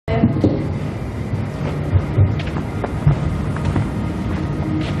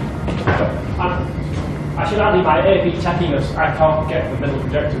should add in my A/B checkiness. I can't get the middle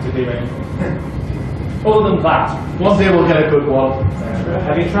projector to do anything. Other than that, one day we'll get a good one.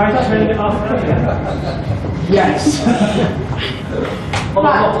 Have you tried turning it off? Yes.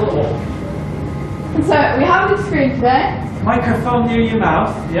 Right. So we have this screen today. Microphone near your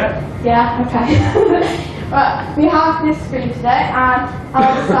mouth. Yeah. Yeah. Okay. But we have this screen today, and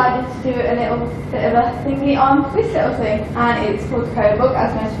I decided to do a little bit of a thingy on this little thing, and it's called Codebug,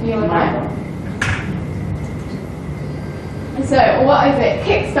 as most of you will know. So, what is it?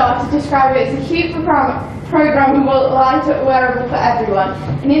 Kickstarter describes it as a huge programmable, light up wearable for everyone.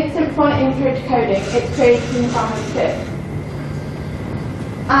 An instant fun intro to coding. It's created in family too.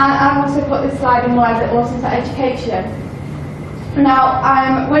 And I've also put this slide in why it's awesome for education.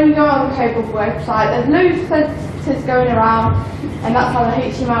 Now, when you go on the Codebug website, there's loads of sentences going around, and that's how the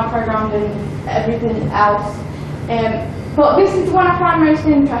HTML programmed and everything else. But this is the one I find most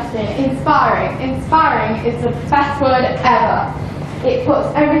interesting, inspiring. Inspiring is the best word ever. It puts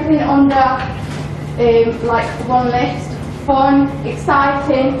everything under like one list. Fun,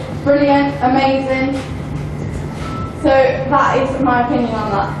 exciting, brilliant, amazing. So that is my opinion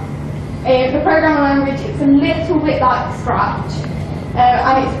on that. The programming language, it's a little bit like Scratch.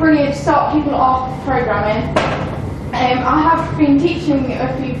 And it's brilliant to start people off programming. I have been teaching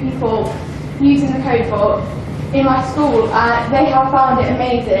a few people using the Codebug in my school, and they have found it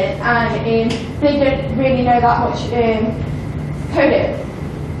amazing, and they don't really know that much coding,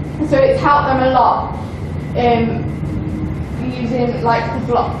 so it's helped them a lot using like the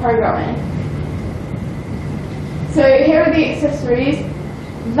block programming. So here are the accessories.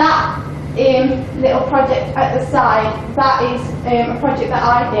 That little project at the side, that is a project that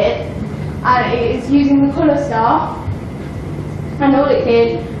I did, and it is using the colour star, and all it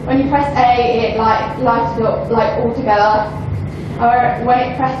did, when you press A, it like lights up like all together. Or when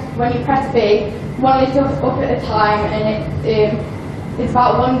you press B, one lit up at a time, and it's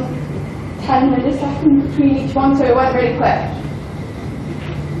about 10 milliseconds between each one, so it went really quick.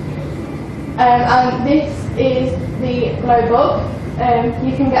 And this is the glow bug.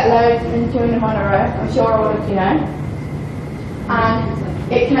 You can get loads and join them on a row. I'm sure all of you know.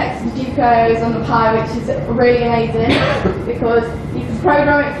 And it connects to GPIOs on the Pi, which is really amazing because you can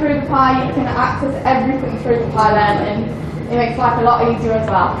program it through the Pi, you can access everything through the Pi then, and it makes life a lot easier as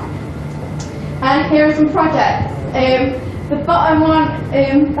well. And here are some projects. The bottom one,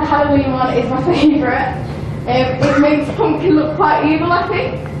 the Halloween one, is my favourite. It makes Pumpkin look quite evil, I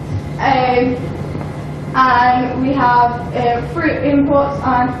think. And we have fruit inputs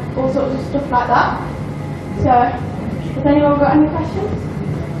and all sorts of stuff like that. So, has anyone got any questions?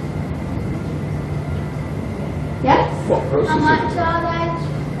 Yes? What process? How much are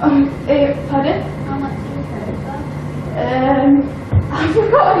they? Pardon? How much is it? I've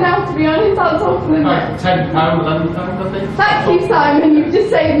forgotten now, to be honest. I'll talk to them. Like £10, £11, I think. Thank you, Simon. You've just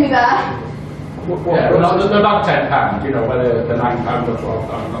saved me there. Yeah, they're about £10, you know, whether they're £9 or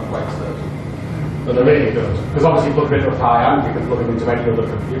 £12, I'm not quite certain. But they're really good. Because obviously you plug them into a Pi and you can plug them into any other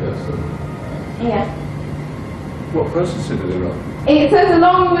computer. So. Yeah. What processor do they run? It says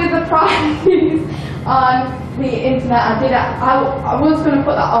along with the price on the internet. I was going to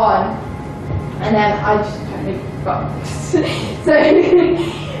put that on, and then I just totally forgot. So,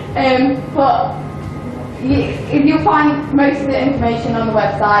 but you'll find most of the information on the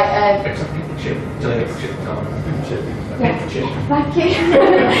website. It's a pink chip. It's a pink chip. Yeah. Thank you.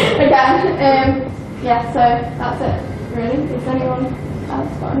 Again, yeah. So that's it. Really? Is anyone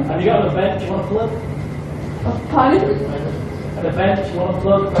else got anything? Have you got an event you want to plug? Oh, pardon? An event you want to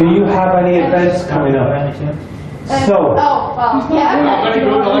plug? Do you have any events coming up? So, oh, well, yeah. Very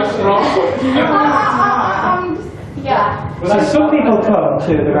good, Alexa. Yeah. so some people come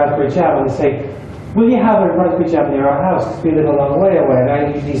to the Raspberry Jam and say, will you have a Raspberry Jam near our house? Because we live a long way away. And I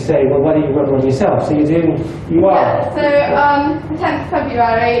usually say, well, why don't you run one yourself? So you do, you are. Yeah, so the 10th of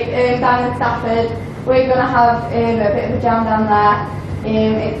February down in Stafford, we're going to have a bit of a jam down there.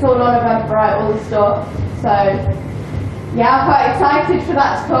 It's all on Eventbrite, all the stuff. So, yeah, I'm quite excited for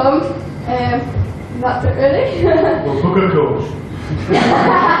that to come. That's it, really. Well, book a coach.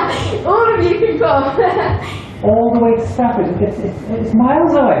 All of you can come. All the way to Stafford. It's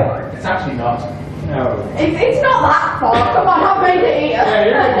miles away. It's actually not. No. It's not that far. Come on, I've made it here.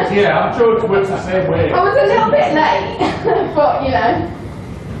 Yeah, I'm sure it works the same way. I was a little bit late, but you know.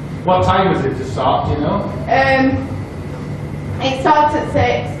 What time is it to start, do you know? It starts at 6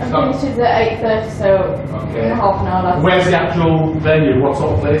 and finishes at 8:30, so in half an hour left. Where's the actual venue? What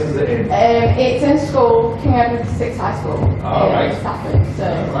sort of place is it in? It's in school, King Edward VI High School in Stafford. So.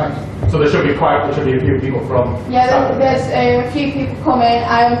 Right. So there should be a few people from. Yeah, there's a few people coming.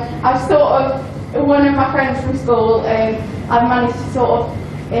 I've sort of one of my friends from school, I've managed to sort of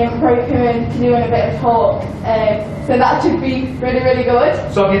rope him into doing a bit of talk, so that should be really, really good.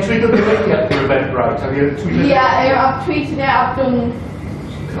 So have you tweeted the link yet for your event, right? Have you tweeted it? Yeah, I've tweeted it, I've done...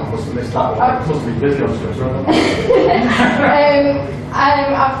 I must have missed that one. I must be busy on Twitter.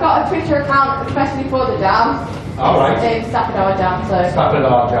 I've got a Twitter account especially for the jam. Alright. Stafford Hour Jam, so... Stafford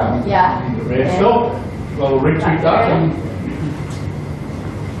Art Jam. Yeah. Great stuff. Well, we'll retweet that. And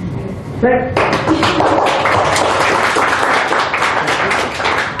Great.